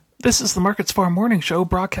This is the Markets Farm Morning Show,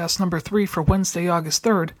 broadcast number 3 for Wednesday, August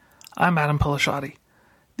 3rd. I'm Adam Pelashati.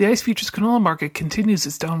 The ICE Futures canola market continues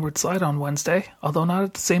its downward slide on Wednesday, although not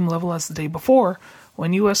at the same level as the day before,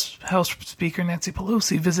 when U.S. House Speaker Nancy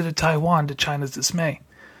Pelosi visited Taiwan to China's dismay.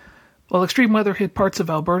 While extreme weather hit parts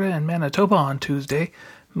of Alberta and Manitoba on Tuesday,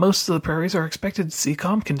 most of the prairies are expected to see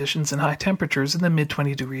calm conditions and high temperatures in the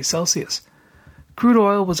mid-20 degrees Celsius. Crude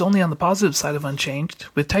oil was only on the positive side of unchanged,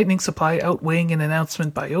 with tightening supply outweighing an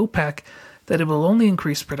announcement by OPEC that it will only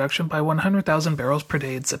increase production by 100,000 barrels per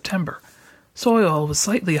day in September. Soy oil was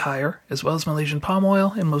slightly higher, as well as Malaysian palm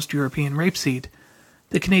oil and most European rapeseed.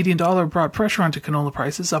 The Canadian dollar brought pressure onto canola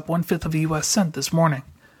prices, up 1/5 of a U.S. cent this morning.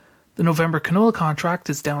 The November canola contract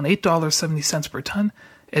is down $8.70 per ton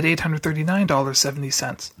at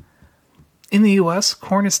 $839.70. In the U.S.,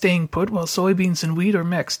 corn is staying put while soybeans and wheat are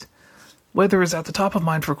mixed. Weather is at the top of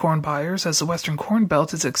mind for corn buyers, as the western corn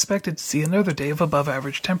belt is expected to see another day of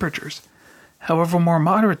above-average temperatures. However, more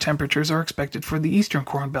moderate temperatures are expected for the eastern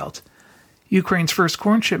corn belt. Ukraine's first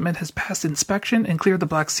corn shipment has passed inspection and cleared the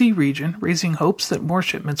Black Sea region, raising hopes that more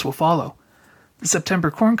shipments will follow. The September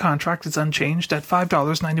corn contract is unchanged at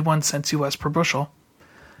 $5.91 U.S. per bushel.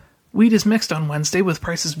 Wheat is mixed on Wednesday, with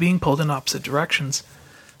prices being pulled in opposite directions.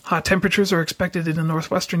 Hot temperatures are expected in the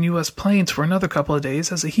northwestern U.S. plains for another couple of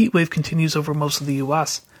days as a heat wave continues over most of the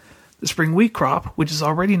U.S. The spring wheat crop, which is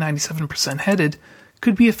already 97% headed,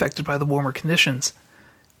 could be affected by the warmer conditions.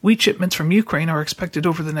 Wheat shipments from Ukraine are expected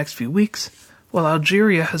over the next few weeks, while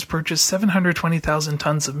Algeria has purchased 720,000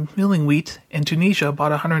 tons of milling wheat and Tunisia bought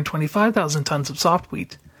 125,000 tons of soft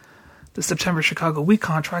wheat. The September Chicago wheat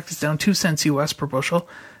contract is down 2 cents U.S. per bushel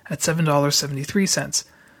at $7.73.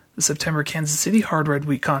 The September Kansas City hard red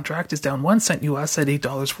wheat contract is down 1 cent U.S. at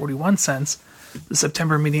 $8.41. The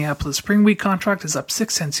September Minneapolis spring wheat contract is up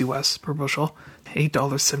 6 cents U.S. per bushel,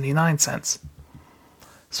 $8.79.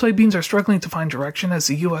 Soybeans are struggling to find direction as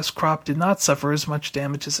the U.S. crop did not suffer as much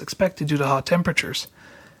damage as expected due to hot temperatures.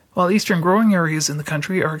 While eastern growing areas in the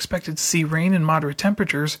country are expected to see rain and moderate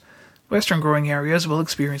temperatures, western growing areas will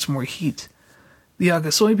experience more heat. The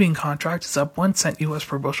August soybean contract is up 1 cent U.S.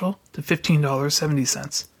 per bushel to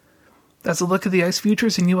 $15.70. That's a look at the ICE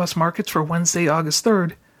futures in U.S. markets for Wednesday, August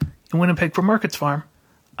 3rd. In Winnipeg for Markets Farm,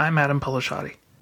 I'm Adam Pelashati.